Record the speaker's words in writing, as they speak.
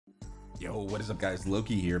Yo, what is up guys?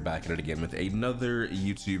 Loki here, back at it again with another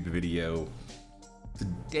YouTube video.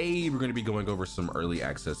 Today we're going to be going over some early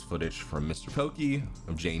access footage from Mr. Pokey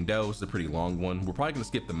of Jane Doe. It's a pretty long one. We're probably going to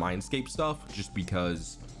skip the Mindscape stuff just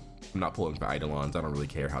because I'm not pulling for Eidolons. I don't really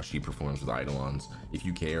care how she performs with Eidolons. If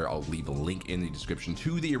you care, I'll leave a link in the description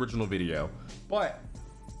to the original video. But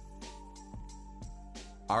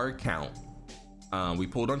our account, we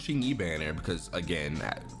pulled on Xingyi banner because, again,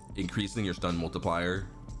 increasing your stun multiplier,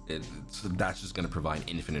 that's just going to provide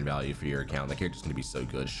infinite value for your account. That character's going to be so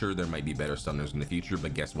good. Sure, there might be better stunners in the future,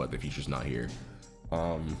 but guess what? The future's not here.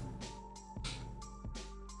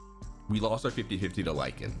 We lost our 50-50 to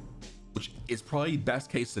Lycan, which is probably best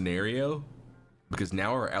case scenario because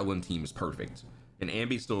now our Ellen team is perfect and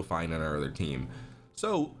Ambi's still fine on our other team.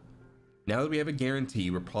 So now that we have a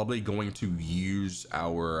guarantee, we're probably going to use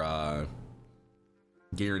our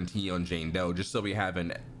guarantee on Jane Doe just so we have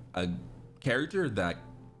a character that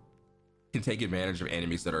can take advantage of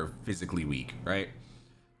enemies that are physically weak, right?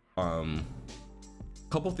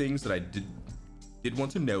 Couple things that I did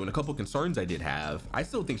want to know, and a couple concerns I did have. I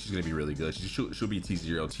still think she's gonna be really good. She'll be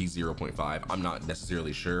T0, T0.5. I'm not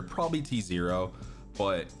necessarily sure, probably T0,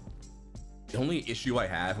 but the only issue I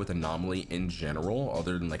have with Anomaly in general,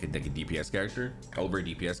 other than like a DPS character, over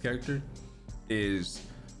DPS character, is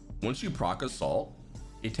once you proc Assault,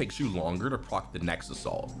 it takes you longer to proc the next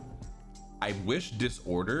Assault. I wish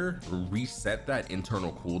Disorder reset that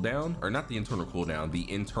internal cooldown, or not the internal cooldown,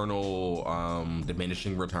 the internal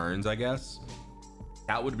diminishing returns, I guess.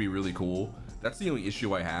 That would be really cool. That's the only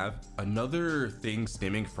issue I have. Another thing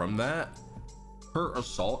stemming from that, her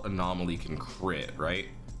Assault Anomaly can crit, right?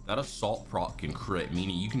 That Assault proc can crit,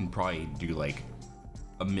 meaning you can probably do like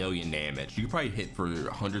 1,000,000 damage. You can probably hit for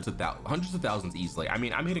hundreds of thousands easily. I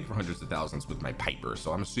mean, I'm hitting for hundreds of thousands with my Piper,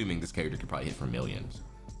 so I'm assuming this character could probably hit for millions.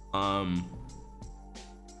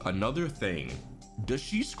 Another thing, does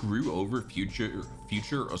she screw over future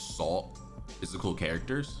Assault physical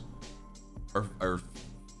characters or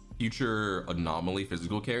future Anomaly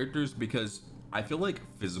physical characters? Because I feel like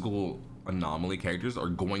physical Anomaly characters are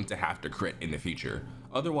going to have to crit in the future,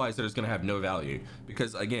 otherwise they're just going to have no value,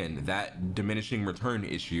 because again, that diminishing return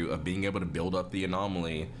issue of being able to build up the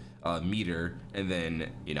Anomaly meter and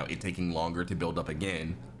then, you know, it taking longer to build up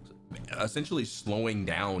again, essentially slowing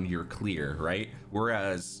down your clear, right?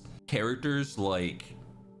 Whereas characters like,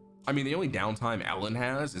 I mean, the only downtime Ellen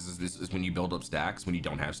has is when you build up stacks, when you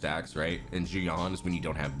don't have stacks, right? And Jian is when you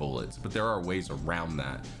don't have bullets, but there are ways around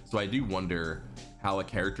that. So I do wonder how an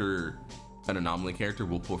Anomaly character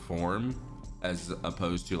will perform as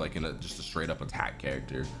opposed to like just a straight up attack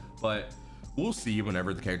character. But we'll see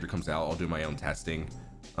whenever the character comes out. I'll do my own testing.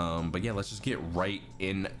 But yeah, let's just get right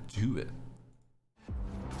into it.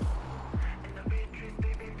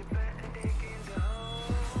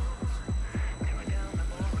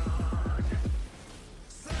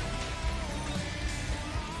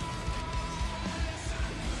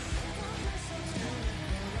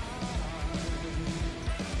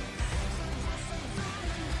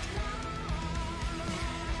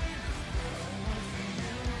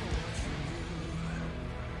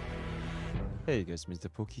 Hey guys, Mr.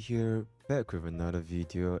 Pokey here, back with another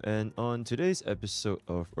video, and on today's episode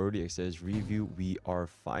of Early Access Review, we are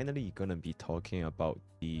finally gonna be talking about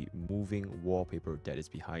the moving wallpaper that is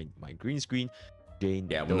behind my green screen, Jane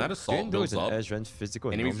Doe. When that Assault Jane Doe is builds an up, S-rank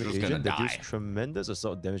physical enemies are anomaly just gonna agent that deals die. tremendous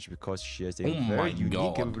assault damage because she has a Oh my very unique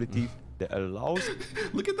God. capability that allows...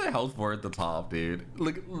 Look at the health bar at the top, dude.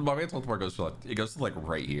 Look, my man's health bar goes to like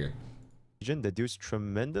right here. Agent that deals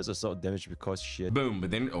tremendous assault damage because she has... Boom, but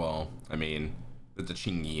then, well, I mean, there's a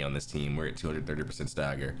Xingyi on this team. We're at 230%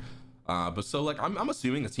 stagger. But so, like, I'm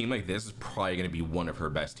assuming a team like this is probably going to be one of her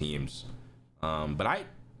best teams. But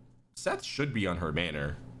Seth should be on her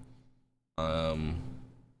banner.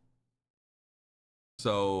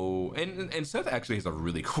 So, and Seth actually has a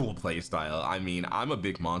really cool play style. I mean, I'm a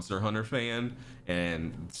big Monster Hunter fan,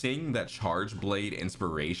 and seeing that Charge Blade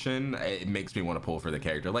inspiration, it makes me want to pull for the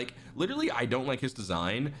character. Like, literally, I don't like his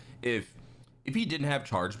design. If he didn't have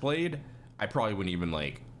Charge Blade, I probably wouldn't even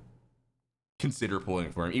like consider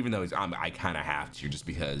pulling for him, even though I kind of have to, just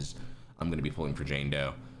because I'm going to be pulling for Jane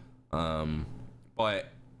Doe.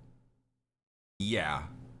 But yeah,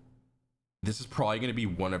 this is probably going to be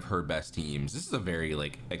one of her best teams. This is a very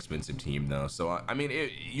like expensive team though, so I mean,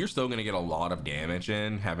 you're still going to get a lot of damage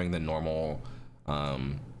in having the normal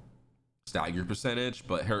stagger percentage,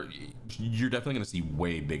 but you're definitely going to see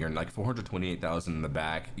way bigger, like 428,000 in the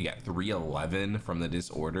back. You got 311 from the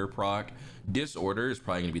Disorder proc. Disorder is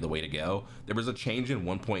probably going to be the way to go. There was a change in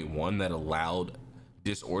 1.1 that allowed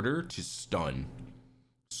Disorder to stun,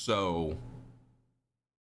 so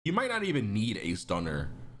You might not even need a stunner.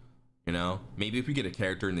 You know, maybe if we get a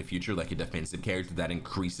character in the future, like a defensive character that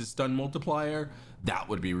increases stun multiplier, that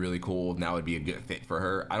would be really cool. And that would be a good fit for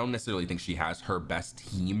her. I don't necessarily think she has her best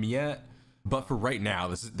team yet, but for right now,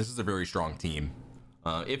 this is a very strong team.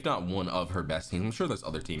 If not one of her best teams. I'm sure there's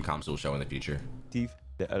other team comps will show in the future.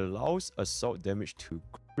 That allows assault damage to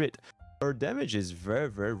crit. Her damage is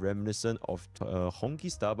very reminiscent of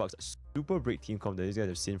Honky Starbucks super break team comp that you guys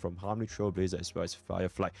have seen from Harmony Trailblazer as well as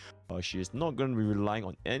Firefly. She is not going to be relying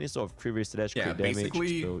on any sort of crit rate slash crit damage.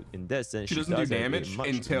 So in that sense, she doesn't do damage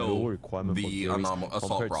until requirement the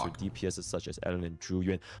assault proc to DPS such as Alan and Drew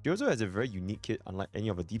Yuan. She also has a very unique kit, unlike any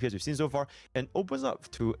of the DPS we've seen so far, and opens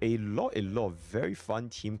up to a lot of very fun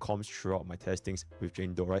team comps throughout my testings with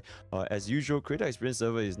Jane Doe, right? As usual, Creator Experience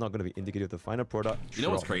Server is not going to be indicative of the final product. You know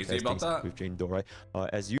what's crazy about that? With Jane Doe, right?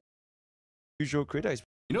 As usual, Creator Experience.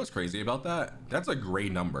 You know what's crazy about that? That's a gray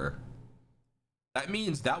number. That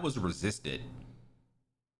means that was resisted.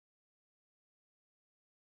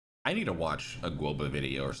 I need to watch a Guoba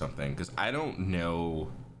video or something because I don't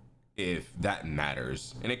know if that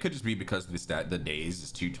matters. And it could just be because the days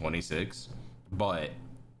is 226, but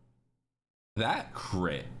that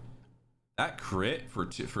crit for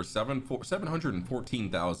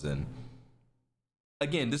 714,000.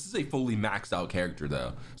 Again, this is a fully maxed out character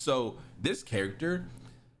though. So this character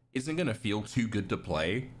isn't gonna feel too good to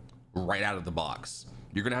play right out of the box.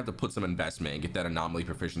 You're gonna have to put some investment and get that anomaly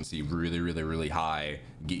proficiency really high.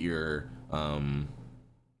 Get your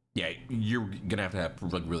yeah, you're gonna have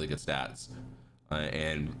like really good stats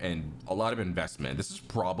and a lot of investment. This is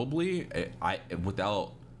probably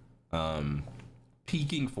without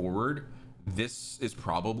peeking forward, this is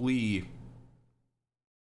probably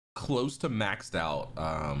close to maxed out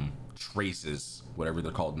traces, whatever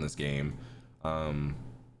they're called in this game.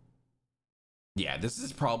 Yeah, this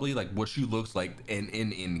is probably like what she looks like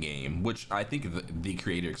in game, which I think the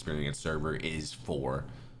creator experience server is for.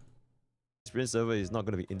 Experience server is not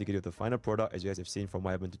going to be indicative of the final product, as you guys have seen from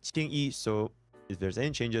what happened to Qingyi. So if there's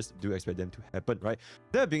any changes, do expect them to happen, right?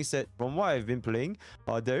 That being said, from what I've been playing,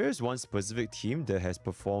 there is one specific team that has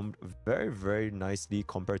performed very nicely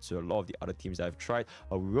compared to a lot of the other teams I've tried.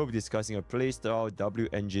 We will be discussing a playstyle, W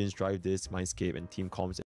engines, drive this, Mindscape, and team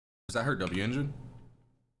comps. Is that her W engine?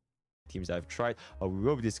 Teams I've tried. We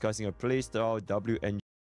will be discussing a playstyle, W engine.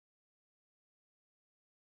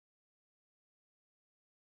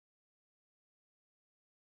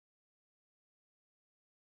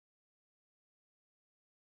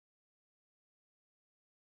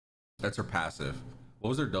 That's her passive. What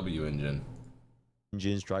was her W engine?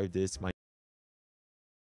 Engines, drive this,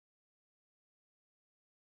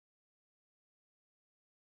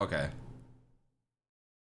 Okay.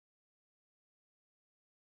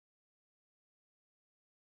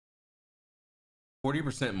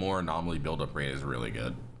 %40 more anomaly buildup rate is really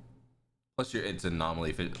good. Plus, it's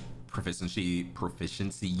anomaly proficiency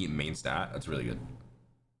main stat. That's really good.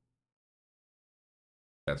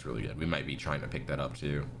 That's really good. We might be trying to pick that up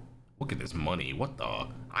too. Look at this money. What the?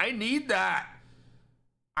 I need that.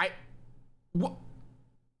 What?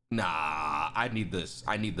 Nah, I need this.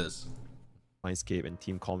 I need this. Mindscape and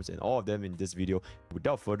team comps and all of them in this video.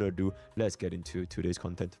 Without further ado, let's get into today's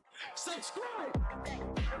content. Subscribe!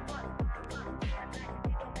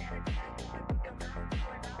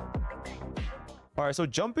 Alright, so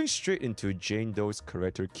jumping straight into Jane Doe's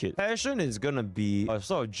character kit. Passion is gonna be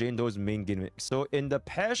sort of Jane Doe's main gimmick. So in the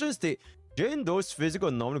passion state, Jane Doe's physical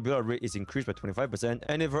anomaly build-up rate is increased by 25%,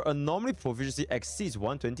 and if her anomaly proficiency exceeds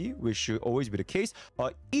 120, which should always be the case,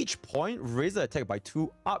 each point raises the attack by 2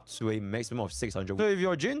 up to a maximum of 600. So if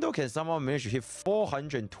your Jane Doe can somehow manage to hit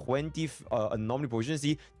 420 anomaly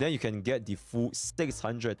proficiency, then you can get the full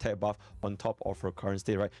 600 attack buff on top of her current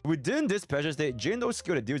state, right? Within this passion state, Jane Doe's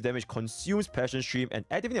skill that deals damage consumes passion stream, and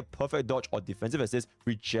activating a perfect dodge or defensive assist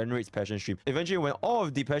regenerates passion stream. Eventually, when all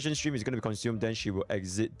of the passion stream is going to be consumed, then she will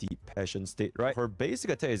exit the passion state, right? Her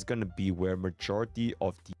basic attack is going to be where majority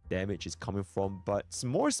of the damage is coming from, but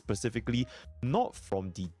more specifically, not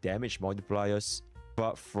from the damage multipliers,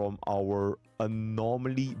 but from our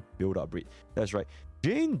anomaly build-up rate. That's right.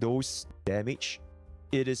 Jane Doe's damage,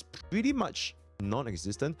 it is pretty much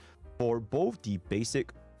non-existent for both the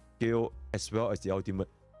basic skill as well as the ultimate.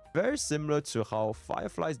 Very similar to how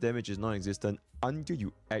Firefly's damage is non-existent until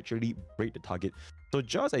you actually break the target. So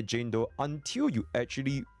just like Jane Doe, until you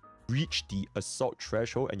actually reach the assault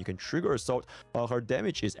threshold and you can trigger assault, her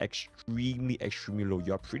damage is extremely low.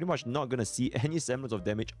 You are pretty much not gonna see any semblance of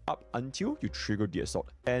damage up until you trigger the assault.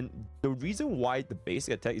 And the reason why the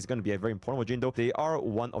basic attack is gonna be a very important for Jane Doe, they are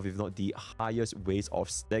one of, if not the highest ways of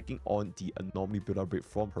stacking on the anomaly build-up rate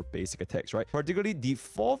from her basic attacks, right? Particularly the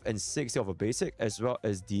 4th and 6th of a basic, as well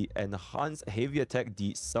as the enhanced heavy attack,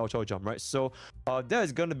 the Sao Chao jump, right? So that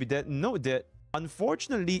is gonna be that. Note that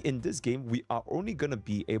unfortunately, in this game, we are only going to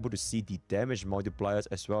be able to see the damage multipliers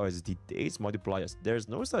as well as the days multipliers. There's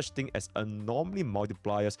no such thing as anomaly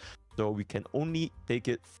multipliers, so we can only take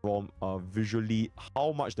it from visually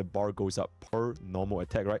how much the bar goes up per normal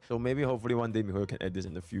attack, right? So maybe hopefully one day MiHoYo can add this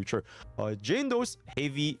in the future. Jane Doe's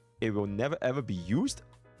heavy, it will never ever be used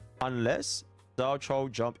unless Sao Chao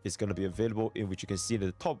jump is going to be available, in which you can see in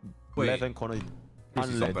the top left-hand corner.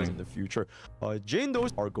 Unless in the future, Jane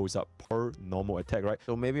Doe's bar goes up per normal attack, right?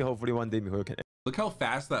 So maybe hopefully one day MiHoYo can. Look how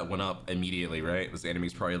fast that went up immediately, right? This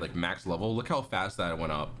enemy's probably like max level. Look how fast that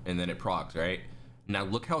went up, and then it procs, right? Now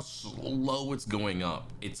look how slow it's going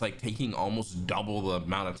up. It's like taking almost double the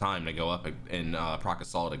amount of time to go up and proc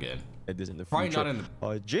assault again. It is in the probably future. Not in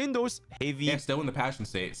the Jane Doe's heavy. Yeah, still in the passion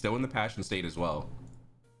state. Still in the passion state as well.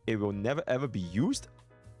 It will never ever be used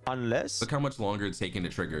unless. Look how much longer it's taking to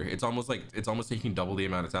trigger. It's almost taking double the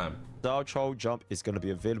amount of time. Sao Chao jump is going to be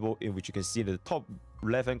available, in which you can see in the top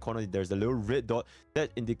left-hand corner there's a little red dot that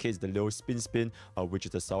indicates the little spin, which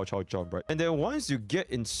is the Sao Chao jump, right? And then once you get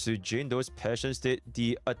into Jane Doe's passion state,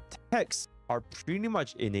 the attacks are pretty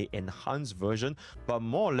much in a enhanced version, but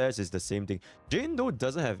more or less it's the same thing. Jane Doe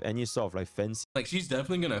doesn't have any sort of like fancy, like, she's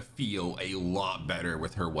definitely gonna feel a lot better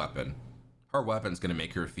with her weapon. Her weapon's gonna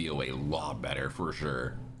make her feel a lot better for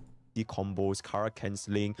sure. The combos, Kara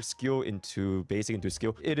cancelling, skill into basic into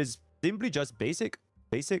skill. It is simply just basic,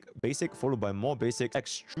 followed by more basic,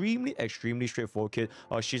 extremely straightforward kit.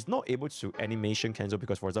 She's not able to animation cancel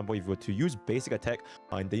because, for example, if you were to use basic attack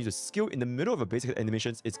and then use a skill in the middle of a basic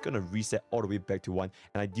animations, it's gonna reset all the way back to 1.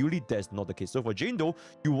 And ideally, that's not the case. So for Jane Doe,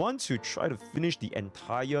 you want to try to finish the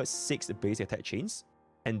entire 6 basic attack chains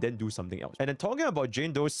and then do something else. And then talking about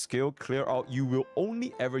Jane Doe's skill clear out, you will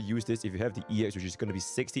only ever use this if you have the EX, which is going to be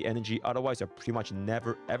 60 energy. Otherwise, you're pretty much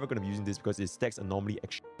never ever going to be using this because it stacks anomaly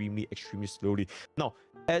extremely slowly. Now,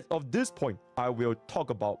 as of this point, I will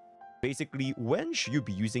talk about basically when should you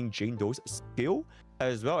be using Jane Doe's skill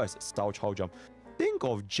as well as Sao Chao jump. Think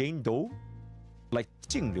of Jane Doe like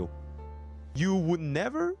Jingliu. You would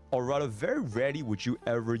never, or rather very rarely would you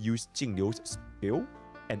ever use Jingliu's skill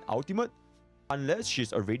and ultimate unless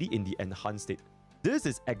she's already in the enhanced state. This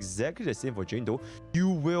is exactly the same for Jane Doe. You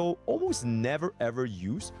will almost never ever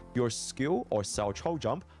use your skill or Sao Chao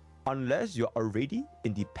jump unless you're already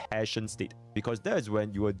in the passion state, because that is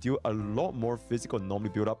when you will deal a lot more physical anomaly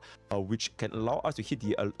build up, which can allow us to hit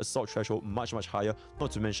the assault threshold much higher,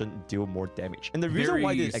 not to mention deal more damage. And the reason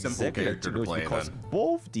why this is exactly like Jane Doe is because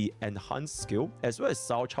both the enhanced skill as well as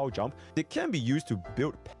Sao Chao jump, they can be used to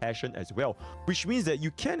build passion as well, which means that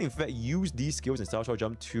you can in fact use these skills and Sao Chao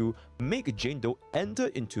jump to make Jane Doe enter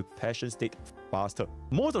into passion state faster.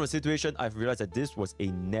 Most of the situation, I've realized that this was a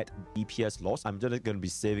net DPS loss. I'm just going to be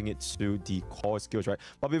saving it to the core skills, right?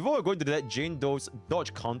 But before we go into that, Jane Doe's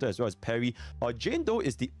dodge counter as well as parry. Jane Doe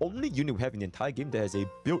is the only unit we have in the entire game that has a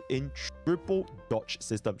built-in triple dodge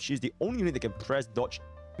system. She's the only unit that can press dodge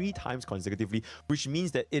 3 times consecutively, which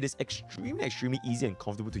means that it is extremely easy and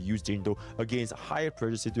comfortable to use Jane Doe against higher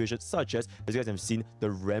pressure situations, such as you guys have seen, the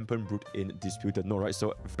Rampant Brute in Disputed No, right?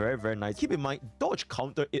 So very nice. Keep in mind, dodge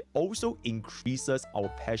counter, it also increases our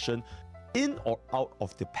passion in or out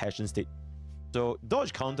of the passion state. So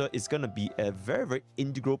dodge counter is going to be a very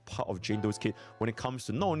integral part of Jane Doe's kit when it comes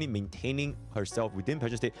to not only maintaining herself within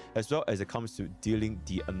passion state, as well as it comes to dealing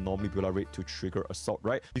the anomaly build-up rate to trigger assault,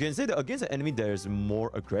 right? You can say that against an enemy that is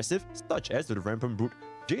more aggressive, such as the Rampant Brute,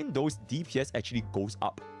 Jane Doe's DPS actually goes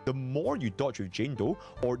up. The more you dodge with Jane Doe,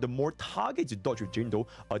 or the more targets you dodge with Jane Doe,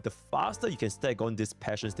 the faster you can stack on this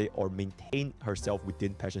passion state or maintain herself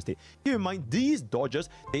within passion state. Keep in mind, these dodges,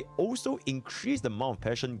 they also increase the amount of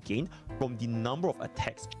passion gained from the number of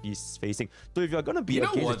attacks she's facing. So if you're going to be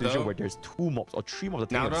against a situation where there's 2 mobs or 3 mobs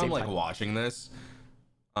attacking at the same time. Now that I'm like watching this,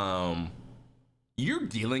 you're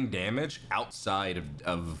dealing damage outside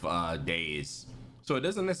of days. So it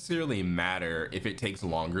doesn't necessarily matter if it takes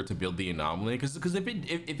longer to build the anomaly, because if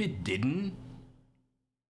it didn't,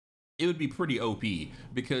 it would be pretty OP,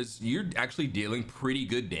 because you're actually dealing pretty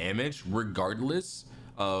good damage regardless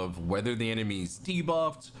of whether the enemy's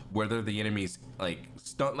debuffed, whether the enemy's like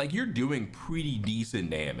stunned. Like, you're doing pretty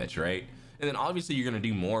decent damage, right? And then obviously you're gonna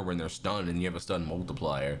do more when they're stunned and you have a stun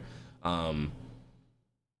multiplier.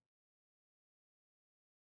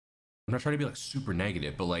 I'm not trying to be like super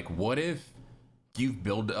negative, but like, what if you've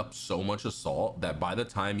built up so much assault that by the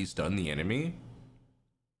time you stun the enemy,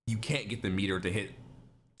 you can't get the meter to hit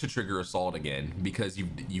to trigger assault again because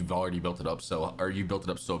you've already built it up or you built it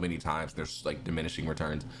up so many times. There's like diminishing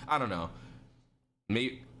returns. I don't know.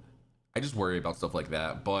 Maybe I just worry about stuff like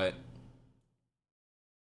that, but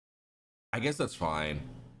I guess that's fine.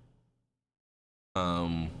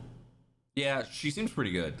 Yeah, she seems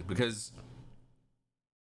pretty good because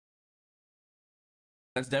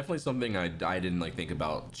that's definitely something I didn't like think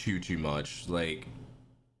about too much. Like,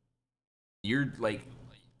 you're like,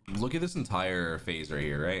 look at this entire phase right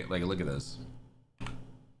here, right? Like, look at this.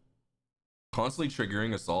 Constantly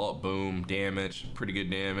triggering assault, boom, damage, pretty good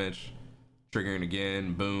damage. Triggering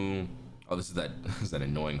again, boom. Oh, this is that this is that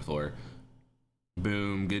annoying floor.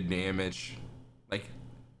 Boom, good damage. Like,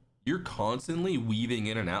 you're constantly weaving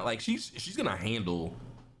in and out. Like, she's gonna handle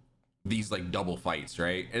these like double fights,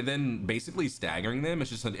 right? And then basically staggering them. It's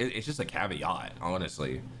just a caveat,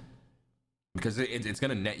 honestly, because it's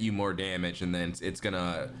gonna net you more damage, and then it's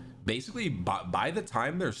gonna basically by the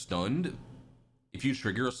time they're stunned, if you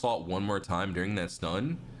trigger assault one more time during that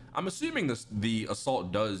stun, I'm assuming the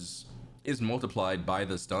assault is multiplied by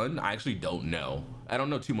the stun. I actually don't know. I don't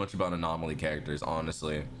know too much about Anomaly characters,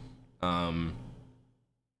 honestly.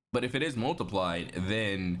 But if it is multiplied,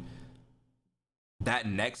 then that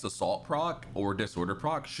next assault proc or disorder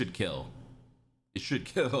proc should kill. It should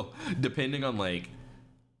kill, depending on like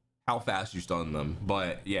how fast you stun them.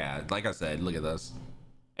 But yeah, like I said, look at this.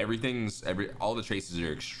 All the traces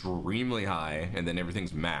are extremely high, and then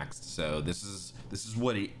everything's maxed. So this is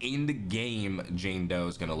what an end game Jane Doe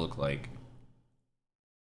is gonna look like.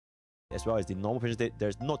 As well as the normal patient state,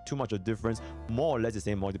 there's not too much of a difference, more or less the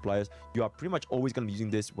same multipliers. You are pretty much always going to be using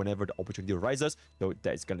this whenever the opportunity arises, so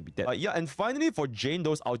that's going to be that. Yeah, and finally, for Jane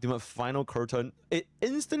Doe's ultimate final curtain, it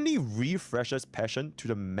instantly refreshes passion to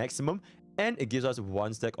the maximum, and it gives us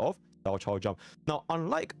one stack of Dao Chao Jump. Now,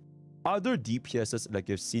 unlike other DPSs like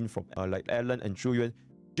you've seen from like Ellen and Zhu,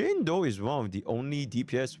 Jane Doe is one of the only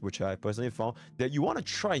DPS which I personally found that you want to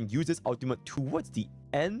try and use this ultimate towards the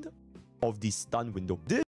end of the stun window.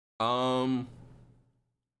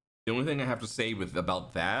 The only thing I have to say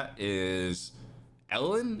about that is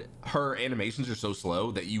Ellen, her animations are so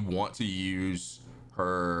slow that you want to use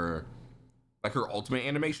her, like her ultimate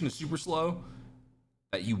animation is super slow,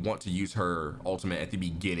 that you want to use her ultimate at the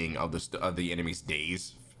beginning of the enemy's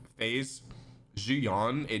daze phase. Zhu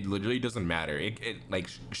Yan, it literally doesn't matter. It like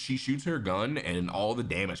she shoots her gun and all the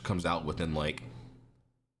damage comes out within like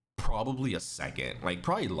probably a second, like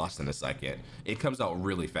probably less than a second. It comes out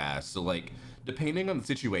really fast. So like depending on the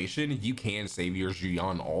situation, you can save your Zhu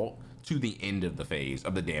Yan ult to the end of the phase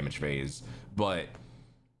of the damage phase. But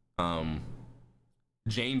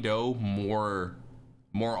Jane Doe, more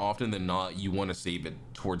often than not, you want to save it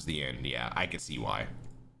towards the end. Yeah, I can see why.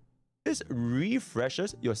 This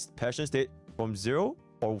refreshes your passion state from 0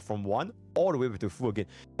 or from 1 all the way to full again.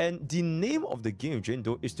 And the name of the game of Jane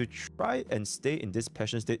Doe is to try and stay in this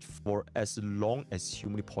passion state for as long as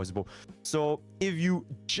humanly possible. So if you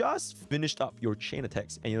just finished up your chain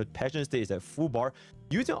attacks and your passion state is at full bar,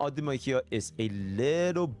 using ultimate here is a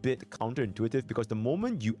little bit counterintuitive, because the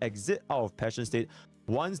moment you exit out of passion state,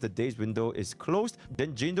 once the daze window is closed,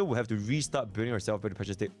 then Jane Doe will have to restart building herself back to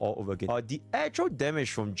passion state all over again. The actual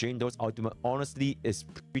damage from Jane Doe's ultimate honestly is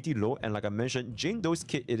pretty low, and like I mentioned, Jane Doe's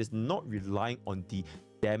kit, it is not relying on the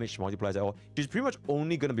damage multipliers at all. She's pretty much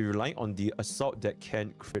only going to be relying on the assault that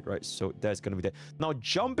can crit, right? So that's going to be that. Now,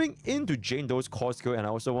 jumping into Jane Doe's core skill, and I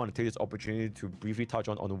also want to take this opportunity to briefly touch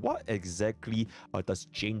on what exactly does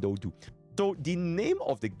Jane Doe do. So the name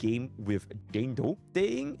of the game with Jane Doe,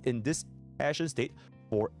 staying in this passion state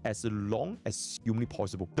for as long as humanly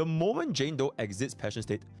possible. The moment Jane Doe exits passion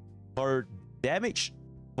state, her damage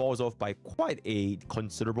falls off by quite a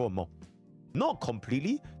considerable amount. Not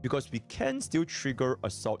completely, because we can still trigger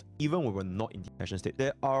assault even when we're not in the passion state.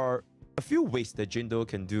 There are a few ways that Jane Doe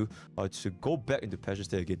can do to go back into passion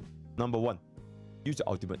state again. Number 1, use the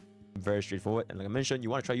ultimate. Very straightforward, and like I mentioned, you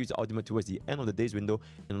want to try to use the ultimate towards the end of the daze window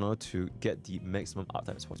in order to get the maximum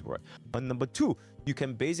uptime as possible, right? And number 2, you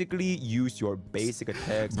can basically use your basic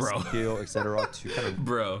attacks, skill, etc. to kind of...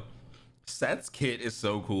 Bro, Seth's kit is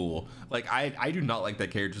so cool. Like, I do not like that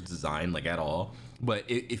character's design, like, at all. But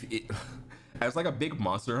if it as like a big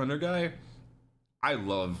Monster Hunter guy, I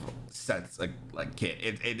love Seth's like kit.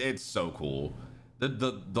 It's so cool.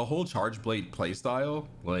 The whole Charge Blade playstyle,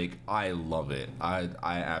 like, I love it. I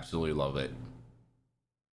absolutely love it.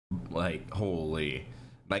 Like, holy.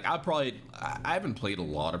 Like, I haven't played a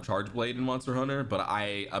lot of Charge Blade in Monster Hunter, but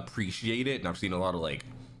I appreciate it, and I've seen a lot of like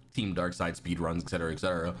Team Darkside speedruns, etc.,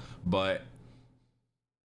 etc. But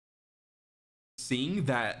seeing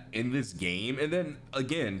that in this game, and then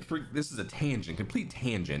again, this is a tangent, complete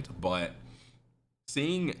tangent, but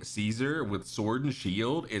seeing Caesar with sword and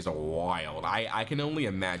shield is wild. I can only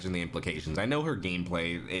imagine the implications. I know her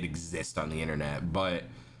gameplay, it exists on the internet, but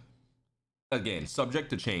again, subject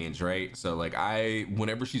to change, right? So like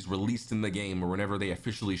whenever she's released in the game or whenever they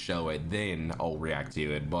officially show it, then I'll react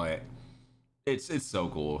to it. But it's so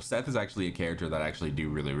cool. Seth is actually a character that I actually do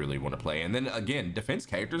really want to play. And then again, defense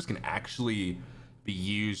characters can actually be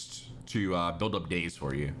used to build up days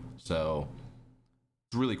for you. So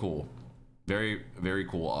it's really cool. Very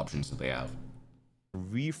cool options that they have.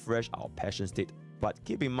 Refresh our passion state, but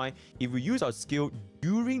keep in mind, if we use our skill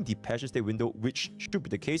during the passion state window, which should be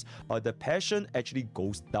the case, the passion actually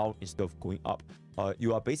goes down instead of going up.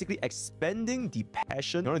 You are basically expanding the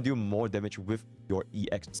passion in order to do more damage with your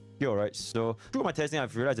EX skill, right? So through my testing,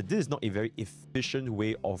 I've realized that this is not a very efficient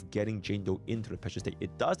way of getting Jane Doe into the passion state.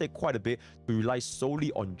 It does take quite a bit to rely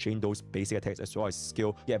solely on Jane Doe's basic attacks as well as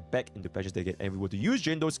skill, get back into passion state again. And if we were to use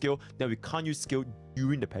Jane Doe's skill, then we can't use skill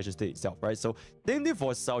during the passion state itself, right? So same thing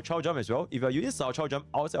for Sao Chao Jump as well. If you're using Sao Chao Jump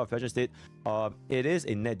outside of passion state, it is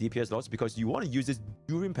a net DPS loss because you want to use this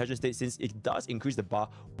during passion state since it does increase the bar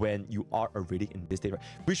when you are already in this state, right?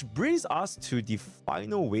 Which brings us to the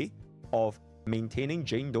final way of maintaining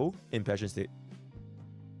Jane Doe in passion state.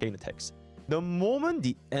 Chain attacks. The moment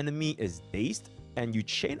the enemy is dazed and you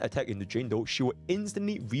chain attack into Jane Doe, she will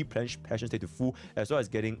instantly replenish passion state to full, as well as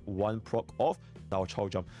getting one proc of Sao Chao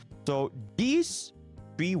Jump. So these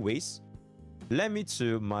three ways led me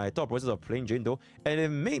to my thought process of playing Jane Doe, and it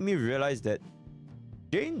made me realize that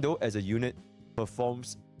Jane Doe as a unit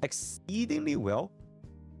performs exceedingly well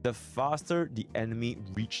the faster the enemy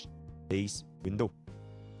reaches base window.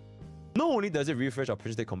 Not only does it refresh our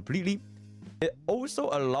passion state completely, it also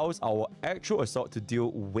allows our actual assault to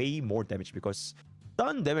deal way more damage because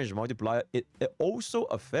stun damage multiplier, it also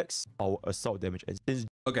affects our assault damage. And since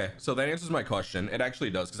okay, so that answers my question. It actually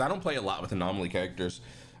does, because I don't play a lot with Anomaly characters.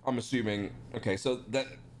 I'm assuming, okay, so that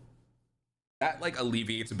like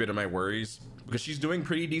alleviates a bit of my worries because she's doing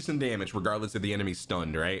pretty decent damage regardless of the enemy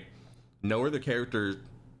stunned, right? No other character,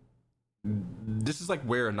 this is like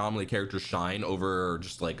where Anomaly characters shine over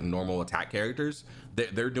just like normal attack characters.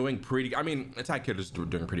 They're doing pretty, I mean, attack characters are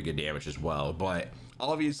doing pretty good damage as well, but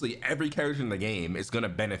obviously every character in the game is going to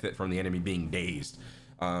benefit from the enemy being dazed.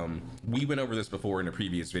 We went over this before in a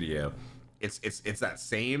previous video. It's that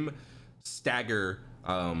same stagger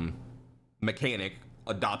mechanic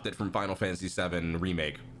adopted from Final Fantasy VII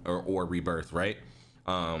Remake or Rebirth, right?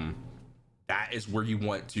 That is where you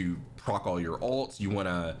want to proc all your ults, you want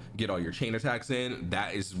to get all your chain attacks in.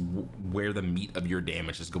 That is where the meat of your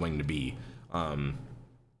damage is going to be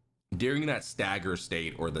during that stagger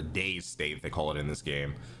state, or the daze state they call it in this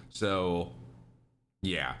game. So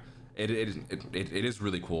yeah, it is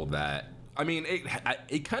really cool that, I mean,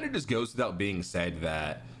 it kind of just goes without being said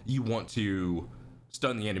that you want to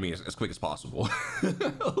stun the enemy as quick as possible.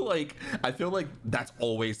 Like, I feel like that's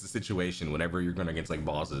always the situation whenever you're going against like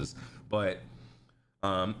bosses, but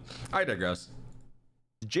I digress.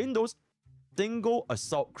 Jane Doe's single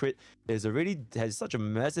assault crit has such a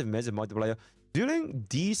massive multiplier. During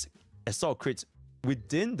these assault crits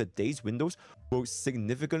within the daze windows will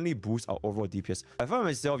significantly boost our overall DPS. I find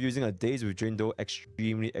myself using a daze with Jane Doe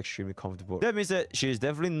extremely comfortable. That means that she is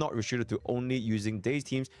definitely not restricted to only using daze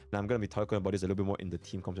teams, and I'm going to be talking about this a little bit more in the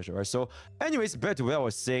team conversation, right? So anyways, back to where I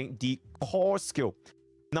was saying, the core skill.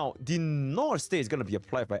 Now, the Nod state is going to be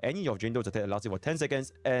applied by any of Jane Doe's attack lasting for 10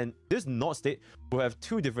 seconds, and this Nod state will have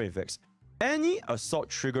two different effects. Any assault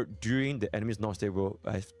triggered during the enemy's Nod state will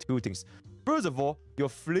have two things. First of all, your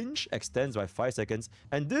flinch extends by 5 seconds,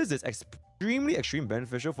 and this is extremely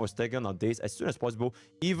beneficial for stacking on days as soon as possible,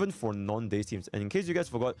 even for non-daze teams. And in case you guys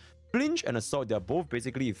forgot, flinch and assault, they are both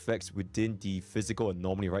basically effects within the physical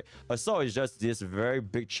anomaly, right? Assault is just this very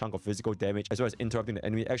big chunk of physical damage as well as interrupting the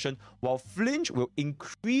enemy action, while flinch will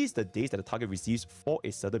increase the daze that the target receives for a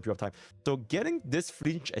certain period of time. So getting this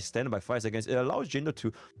flinch extended by 5 seconds, it allows Jane Doe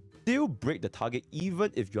to still break the target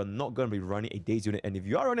even if you're not going to be running a daze unit, and if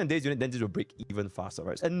you are running a daze unit, then this will break even faster,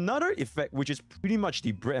 right? Another effect, which is pretty much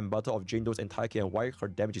the bread and butter of Jane Doe's entire kit and why her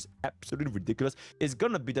damage is absolutely ridiculous, is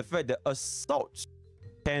gonna be the fact that assault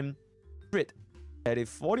can crit at a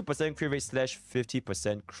 40% crit rate slash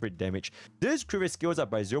 50% crit damage. This crit rate scales up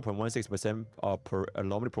by 0.16% per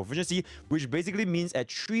anomaly proficiency, which basically means at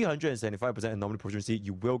 375% anomaly proficiency,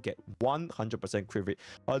 you will get 100% crit rate.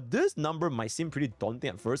 This number might seem pretty daunting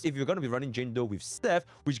at first if you're going to be running Jane Doe with Steph,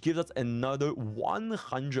 which gives us another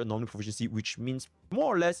 100 anomaly proficiency, which means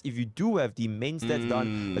more or less if you do have the main stats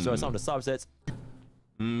done as well as some of the subsets.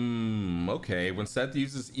 Okay. When Seth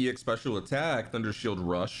uses EX special attack, Thunder Shield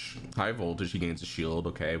Rush, high voltage, he gains a shield.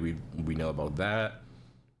 Okay, we know about that.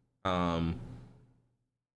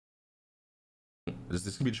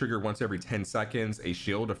 This can be triggered once every 10 seconds. A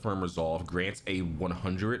shield of firm resolve grants a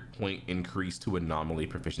 100-point increase to anomaly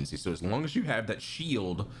proficiency. So as long as you have that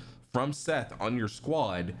shield from Seth on your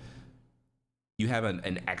squad, you have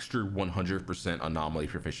an extra 100% anomaly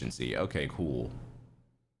proficiency. Okay, cool.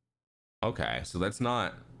 Okay, so that's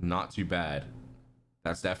not too bad.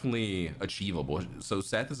 That's definitely achievable. So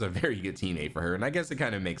Seth is a very good teammate for her, and I guess it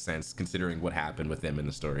kind of makes sense considering what happened with him in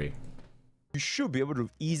the story. You should be able to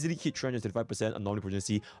easily hit 335% anomaly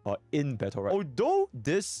proficiency in battle, right? Although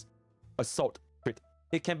this assault crit,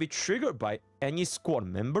 it can be triggered by any squad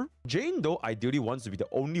member, Jane Doe ideally wants to be the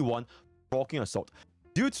only one proccing assault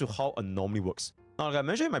due to how Anomaly works. Now, like I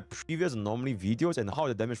mentioned in my previous Anomaly videos and how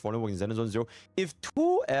the damage formula works in Zenless Zone 0, if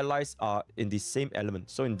two allies are in the same element,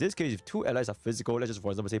 so in this case, if two allies are physical, let's just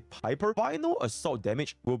for example say Piper, final assault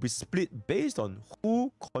damage will be split based on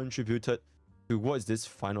who contributed towards this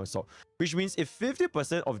final assault, which means if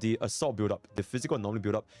 50% of the assault build-up, the physical anomaly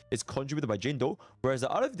build-up, is contributed by Jane Doe, whereas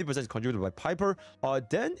the other 50% is contributed by Piper,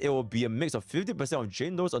 then it will be a mix of 50% of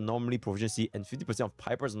Jane Doe's anomaly proficiency and 50% of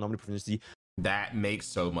Piper's anomaly proficiency. That makes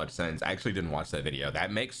so much sense. I actually didn't watch that video.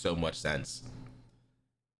 That makes so much sense.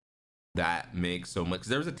 That makes so much, because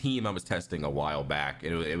there was a team I was testing a while back.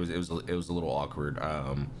 It was a little awkward.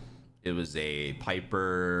 It was a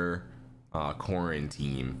Piper Corrin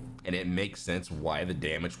team, and it makes sense why the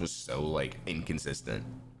damage was so like inconsistent.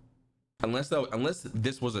 Unless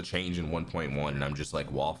this was a change in 1.1 and I'm just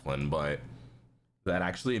like waffling, but that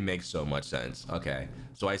actually makes so much sense. Okay,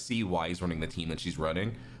 so I see why he's running the team that she's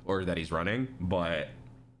running, or that he's running, but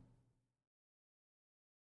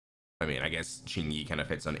I mean, I guess Qingyi kind of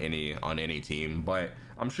fits on any team, but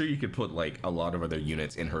I'm sure you could put like a lot of other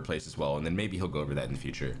units in her place as well, and then maybe he'll go over that in the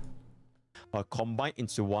future. Combined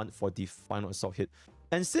into one for the final assault hit.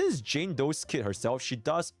 And since Jane Doe's kit herself, she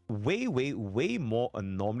does way more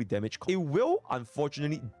anomaly damage. It will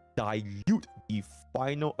unfortunately dilute the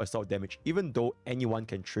final assault damage, even though anyone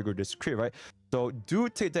can trigger this crit, right? So do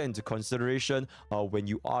take that into consideration when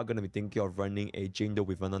you are going to be thinking of running a Jane Doe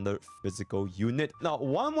with another physical unit. Now,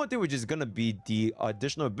 one more thing which is going to be the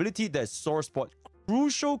additional ability, that's Sore Spot.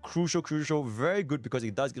 Crucial, very good, because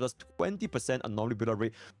it does give us 20% anomaly build-up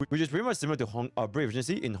rate, which is pretty much similar to Brave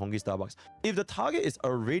Efficiency in Hongi Starbucks. If the target is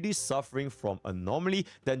already suffering from anomaly,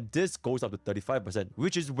 then this goes up to 35%,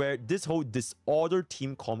 which is where this whole disorder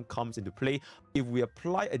team comp comes into play. If we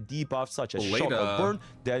apply a debuff such as shock or burn,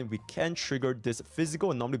 then we can trigger this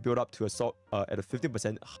physical anomaly build-up to assault at a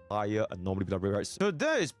 15% higher anomaly build-up rate. So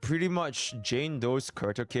that is pretty much Jane Doe's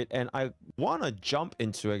character kit, and I want to jump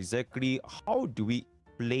into exactly how do we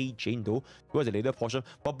play Jane Doe towards the later portion.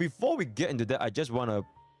 But before we get into that, I just want to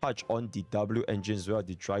touch on the W engine as well,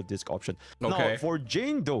 the drive disk option. Okay. Now, for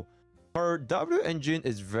Jane Doe, her W engine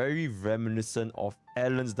is very reminiscent of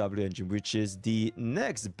Alan's W engine, which is the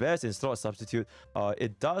next best in slot substitute.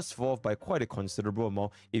 It does fall off by quite a considerable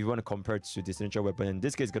amount if you want to compare it to the signature weapon. In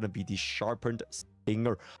this case, it's going to be the sharpened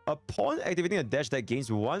Stinger. Upon activating a dash that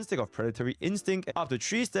gains 1 stack of predatory instinct, up to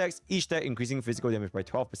 3 stacks, each stack increasing physical damage by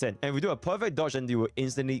 12%. And if we do a perfect dodge, then you will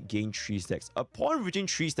instantly gain 3 stacks. Upon reaching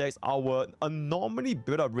 3 stacks, our anomaly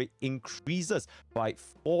build-up rate increases by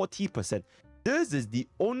 40%. This is the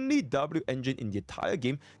only W engine in the entire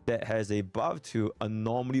game that has a buff to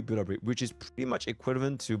anomaly build-up rate, which is pretty much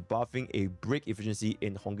equivalent to buffing a break efficiency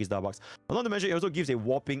in Hongi Starbucks. Not to mention, it also gives a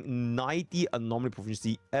whopping 90 anomaly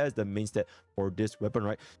proficiency as the main stat for this weapon,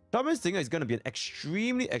 right? Sharpened Stinger is going to be an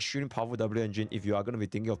extremely powerful W engine if you are going to be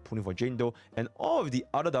thinking of pulling for Jane Doe. And all of the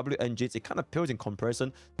other W engines, it kind of pales in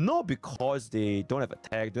comparison, not because they don't have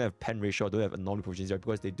attack, don't have pen ratio, don't have anomaly proficiency, right?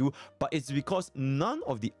 Because they do, but it's because none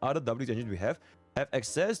of the other W engines we have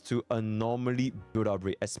access to anomaly build-up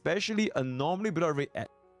rate, especially anomaly build-up rate at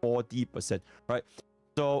 40%, right?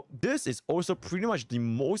 So this is also pretty much the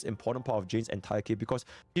most important part of Jane's entire kit, because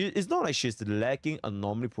it's not like she's lacking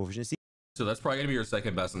anomaly proficiency. So that's probably gonna be your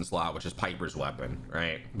second best in slot, which is Piper's weapon,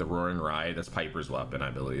 right? The Roaring Ride, that's Piper's weapon, I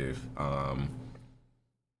believe. I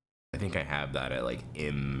think I have that at like I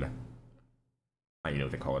don't know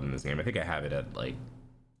what they call it in this game. I think I have it at like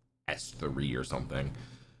S3 or something.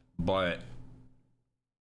 But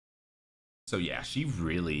So yeah, she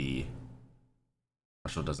really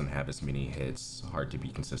Marshall doesn't have as many hits. Hard to be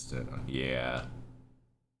consistent. Yeah.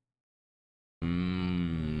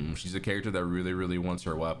 She's a character that really wants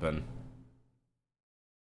her weapon.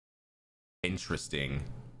 Interesting.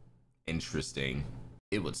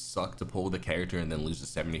 It would suck to pull the character and then lose a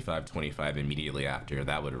 75-25 immediately after.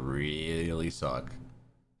 That would really suck.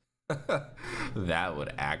 That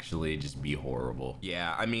would actually just be horrible.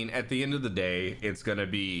 Yeah, I mean, at the end of the day, it's gonna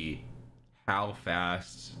be how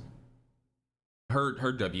fast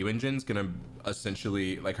her W engine's gonna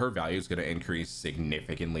essentially, like, her value is gonna increase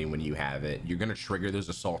significantly when you have it. You're gonna trigger those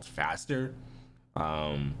assaults faster,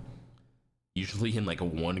 usually in like a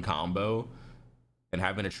one combo, and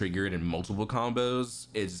having to trigger it in multiple combos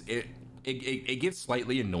it gets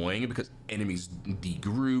slightly annoying because enemies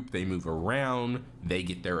degroup, they move around, they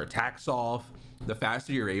get their attacks off. The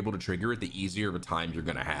faster you're able to trigger it, the easier of a time you're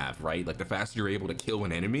gonna have, right? Like, the faster you're able to kill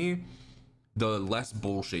an enemy, the less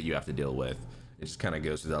bullshit you have to deal with. It just kind of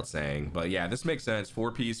goes without saying. But yeah, this makes sense.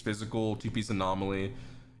 4-piece physical, 2-piece anomaly.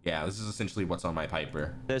 Yeah, this is essentially what's on my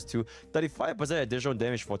Piper. There's to 35% additional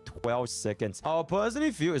damage for 12 seconds. I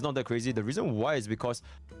personally feel it's not that crazy. The reason why is because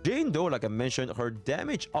Jane Doe, like I mentioned, her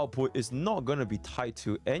damage output is not going to be tied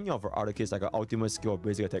to any of her other kills, like her ultimate skill or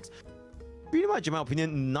basic attacks. Pretty much, in my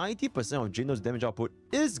opinion, 90% of Jane Doe's damage output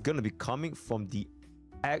is going to be coming from the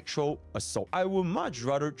actual assault. I would much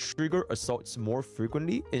rather trigger assaults more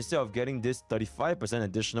frequently instead of getting this 35%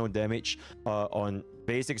 additional damage on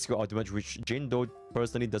basic skill ultimate, which Jane Doe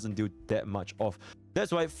personally doesn't do that much of.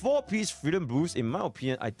 That's why 4-piece freedom boost, in my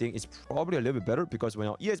opinion, I think is probably a little bit better, because when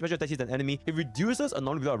our EA special attack hits an enemy, it reduces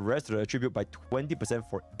anomaly without rest to the attribute by 20%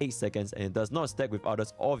 for 8 seconds, and it does not stack with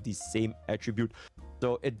others of the same attribute.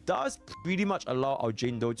 So it does pretty much allow our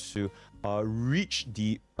Jane Doe to reach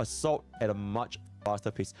the assault at a much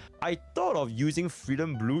faster pace. I thought of using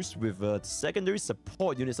Freedom Boost with a secondary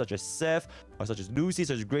support unit such as Seth, or such as Lucy,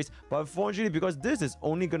 such as Grace, but unfortunately, because this is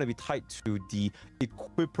only going to be tied to the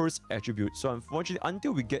Equipper's attribute, so unfortunately,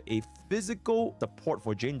 until we get a physical support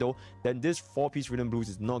for Jane Doe, then this 4-piece Freedom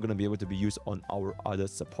Boost is not going to be able to be used on our other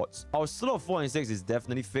supports. Our slot of 4 and 6 is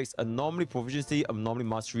definitely fixed. Anomaly proficiency, anomaly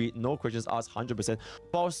mastery, no questions asked, 100%.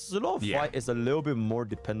 But our slot of 5 is a little bit more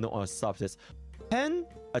dependent on subsets. 10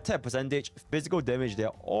 attack percentage, physical damage, they're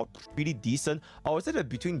all pretty decent. I would say that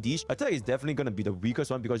between these, attack is definitely going to be the weakest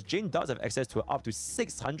one, because Jane does have access to up to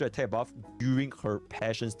 600 attack buff during her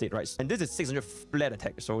passion state, right? And this is 600 flat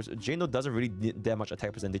attack, so Jane doesn't really need that much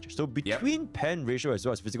attack percentage. So between pen ratio as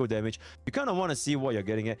well as physical damage, you kind of want to see what you're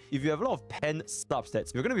getting at. If you have a lot of pen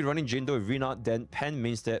substats, if you're going to be running Jane Doe with Rena, then pen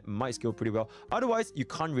main stat might scale pretty well. Otherwise, you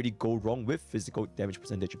can't really go wrong with physical damage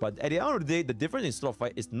percentage. But at the end of the day, the difference in slot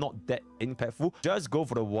fight is not that impactful. Just go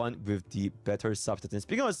for the one with the better substats. And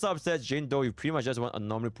speaking of substats, Jane Doe, you pretty much just want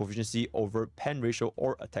anomaly proficiency over pen ratio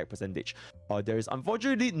or attack percentage. There is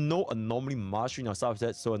unfortunately no anomaly mastery in our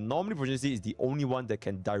substats, so anomaly proficiency is the only one that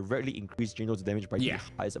can directly increase Jane Doe's damage by the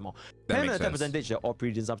highest amount. Pen and attack percentage, they're all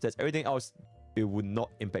pretty decent substats. Everything else, it would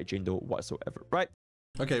not impact Jane Doe whatsoever, right?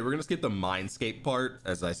 Okay, we're gonna skip the Mindscape part.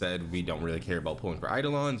 As I said, we don't really care about pulling for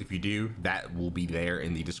Eidolons. If you do, that will be there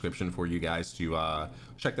in the description for you guys to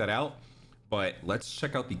check that out. But let's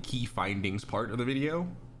check out the key findings part of the video.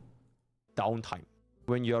 Downtime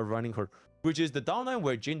when you're running her, which is the downtime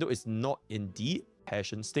where Jane Doe is not in the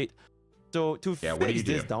passion state. So to fix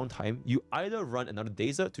this downtime, you either run another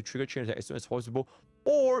Dazer to trigger chain attack as soon as possible,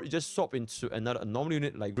 or you just swap into another anomaly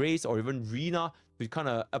unit like Grace or even Rena to kind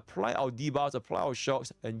of apply our debuffs, apply our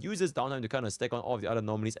shocks, and use this downtime to kind of stack on all of the other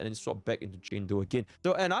anomalies and then swap back into Jane Doe again.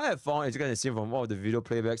 So, and I have found, as you guys have seen from all of the video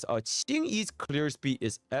playbacks, Qingyi's clear speed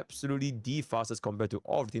is absolutely the fastest compared to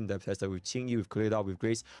all of the teams that I've tested with Qingyi, with Cleared with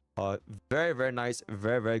Grace. Very nice,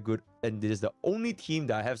 very good. And this is the only team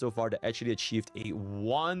that I have so far that actually achieved a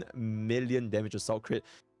 1 million damage assault crit.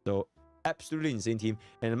 So absolutely insane team,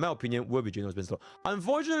 and in my opinion will be Jane Doe's been slow.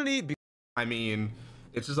 Unfortunately, I mean,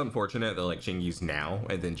 it's just unfortunate that like Qingyi's now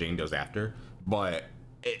and then Jane Doe's after, but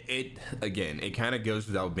it again, it kind of goes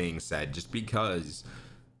without being said, just because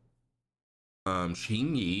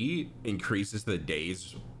Qingyi increases the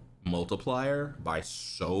days multiplier by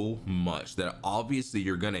so much that obviously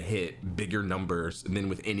you're gonna hit bigger numbers than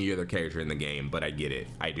with any other character in the game. But I get it,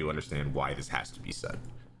 I do understand why this has to be said,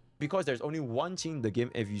 because there's only one Qing in the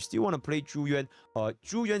game. If you still want to play Zhu Yuan,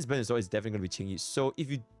 Zhu Yuan's best is definitely going to be Qingyi. So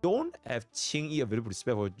if you don't have Qingyi available to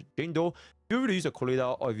spare for Jane Doe, feel free to use a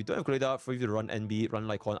Collider, or if you don't have Collider, for you to run NB, run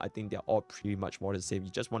Lycon, I think they're all pretty much more the same.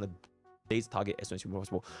 You just want to base target as soon as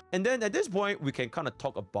possible. And then at this point, we can kind of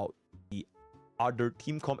talk about the other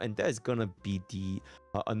team comp, and that is going to be the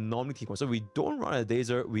Anomaly team comp. So we don't run a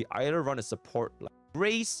Dazer, we either run a support like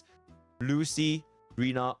Grace, Lucy,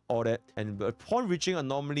 Rina, all that. And upon reaching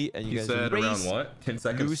Anomaly, and you guys said race around what? 10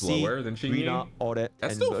 seconds Lucy, slower than Xingyi? Rina, all that.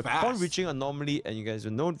 That's and still upon fast. reaching Anomaly, and you guys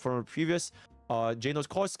will know from a previous Jano's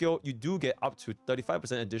core skill, you do get up to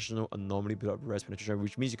 35% additional Anomaly build-up rest penetration,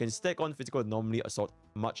 which means you can stack on physical Anomaly assault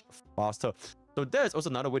much faster. So that's also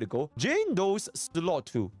another way to go. Jane Doe's slot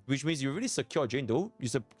 2, which means you really secure Jane Doe. You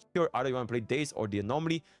secure either you want to play Daze or the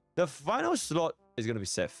Anomaly. The final slot is going to be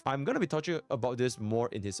Seth. I'm going to be touching about this more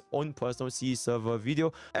in his own personal C server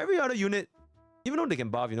video. Every other unit, even though they can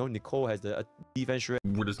buff, you know, Nicole has the defense shred.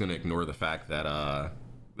 We're just going to ignore the fact that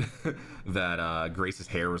that Grace's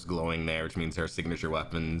hair was glowing there, which means her signature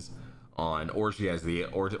weapons on, or she has the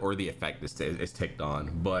or the effect is ticked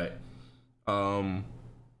on. But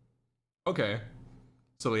okay,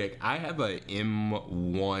 so like I have a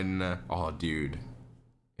M1. Oh dude,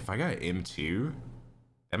 if I got M2,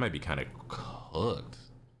 that might be kind of cooked.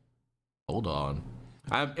 Hold on,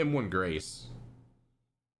 I have M1 Grace.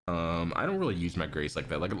 I don't really use my Grace like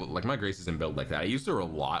that. Like my Grace isn't built like that. I used her a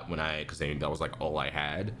lot when because that was like all I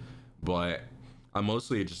had, but I'm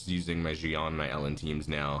mostly just using my Xion and my Ellen teams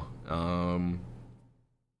now.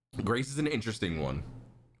 Grace is an interesting one.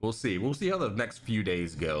 We'll see. We'll see how the next few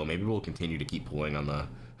days go. Maybe we'll continue to keep pulling on the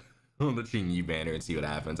Xingyi banner and see what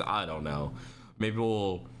happens. I don't know. Maybe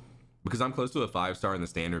we'll, because I'm close to a 5-star in the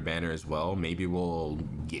standard banner as well. Maybe we'll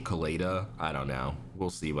get Kaleda. I don't know. We'll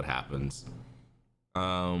see what happens.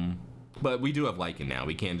 But we do have Lycan now.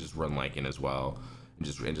 We can just run Lycan as well and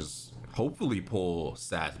just hopefully pull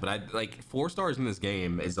Seth. But I like 4 stars in this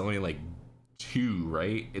game is only like 2,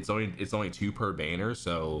 right? It's only 2 per banner,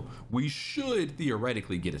 so we should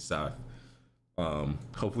theoretically get a Seth.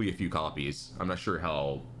 Hopefully a few copies. I'm not sure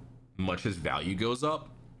how much his value goes up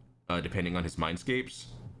depending on his mindscapes,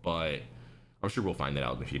 but I'm sure we'll find that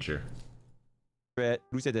out in the future.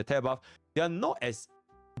 Lucy at the attack buff, they are not as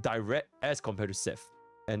direct as compared to Seth.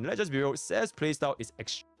 And let's just be real, Seth's playstyle is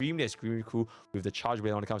extremely cool with the charge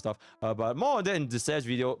blade and all that kind of stuff. But more on that in the Seth's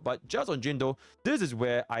video. But just on Jane Doe, this is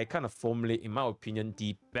where I kind of formulate, in my opinion,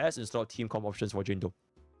 the best installed team comp options for Jane Doe.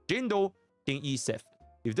 Jane Doe, Qingyi, Seth.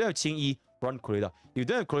 If you don't have Qingyi, run Kaleda. If you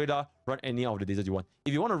don't have Kaleda, run any of the desert you want.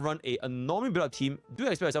 If you want to run a Anomaly build-up team, do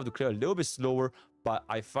expect yourself to clear a little bit slower, but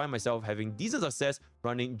I find myself having decent success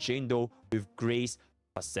running Jane Doe with Grace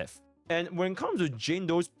plus Seth. And when it comes to Jane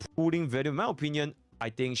Doe's pulling value, in my opinion, I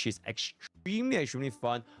think she's extremely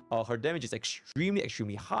fun. Her damage is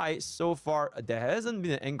extremely high. So far, there hasn't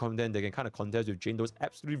been an end content that can kind of contest with Jane Doe's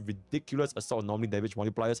absolutely ridiculous assault anomaly damage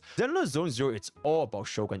multipliers. Zenless Zone 0, it's all about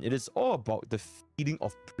Shogun. It is all about the feeling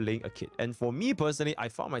of playing a kid. And for me personally, I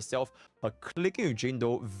found myself clicking with Jane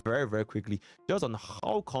Doe very quickly, just on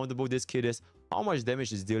how comfortable this kid is, how much damage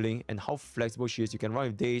she's dealing, and how flexible she is. You can run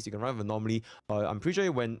with Daze, you can run with Anomaly. I'm pretty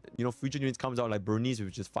sure when, you know, future units comes out like Bernice,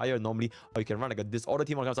 which is Fire Anomaly, or you can run like a Disorder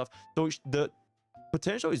team, all that kind of stuff. So the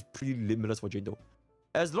potential is pretty limitless for Jane Doe.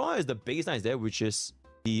 As long as the baseline is there, which is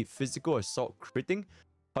the physical assault critting,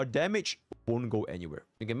 her damage won't go anywhere.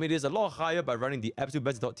 You can make this a lot higher by running the absolute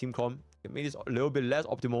best team comp. You can make this a little bit less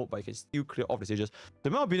optimal, but you can still clear off the stages. So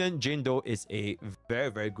in my opinion, Jane Doe is a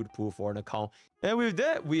very good pull for an account. And with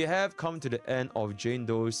that, we have come to the end of Jane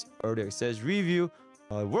Doe's early access review.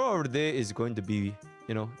 Word of the day is going to be,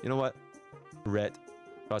 you know what? Red.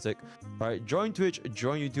 Classic. Alright, join Twitch,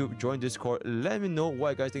 join YouTube, join Discord. Let me know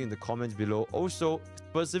what you guys think in the comments below. Also,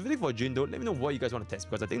 specifically for Jane Doe, let me know what you guys want to test,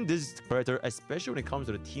 because I think this character, especially when it comes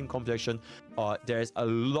to the team complexion, there's a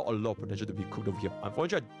lot of potential to be cooked over here.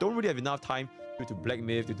 Unfortunately, I don't really have enough time due to Black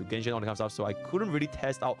Myth, due to Genshin, all that kind of stuff, so I couldn't really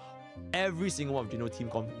test out every single one of Jane Doe team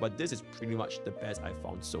comp, but this is pretty much the best I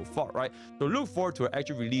found so far, right? So look forward to an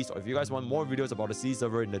actual release, or if you guys want more videos about the C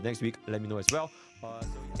server in the next week, let me know as well.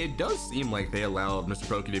 It does seem like they allowed Mr.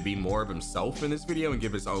 Pokey to be more of himself in this video and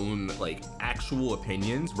give his own like actual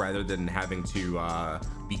opinions rather than having to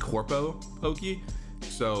be Corpo Pokey.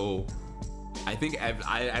 So I think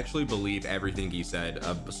I actually believe everything he said.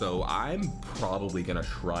 So I'm probably gonna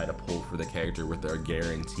try to pull for the character with our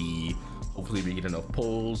guarantee. Hopefully we get enough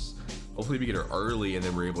pulls. Hopefully we get her early, and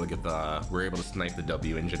then we're able to snipe the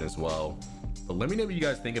W engine as well. But let me know what you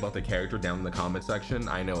guys think about the character down in the comment section.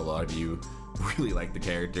 I know a lot of you really like the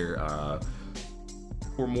character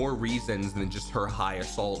for more reasons than just her high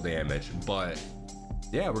assault damage. But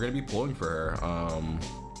yeah, we're gonna be pulling for her.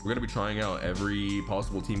 We're gonna be trying out every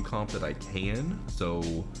possible team comp that I can.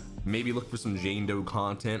 So maybe look for some Jane Doe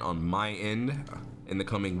content on my end in the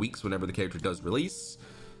coming weeks whenever the character does release.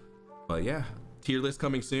 But yeah, tier list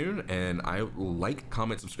coming soon, and I like,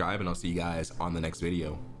 comment, subscribe, and I'll see you guys on the next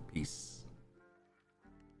video. Peace.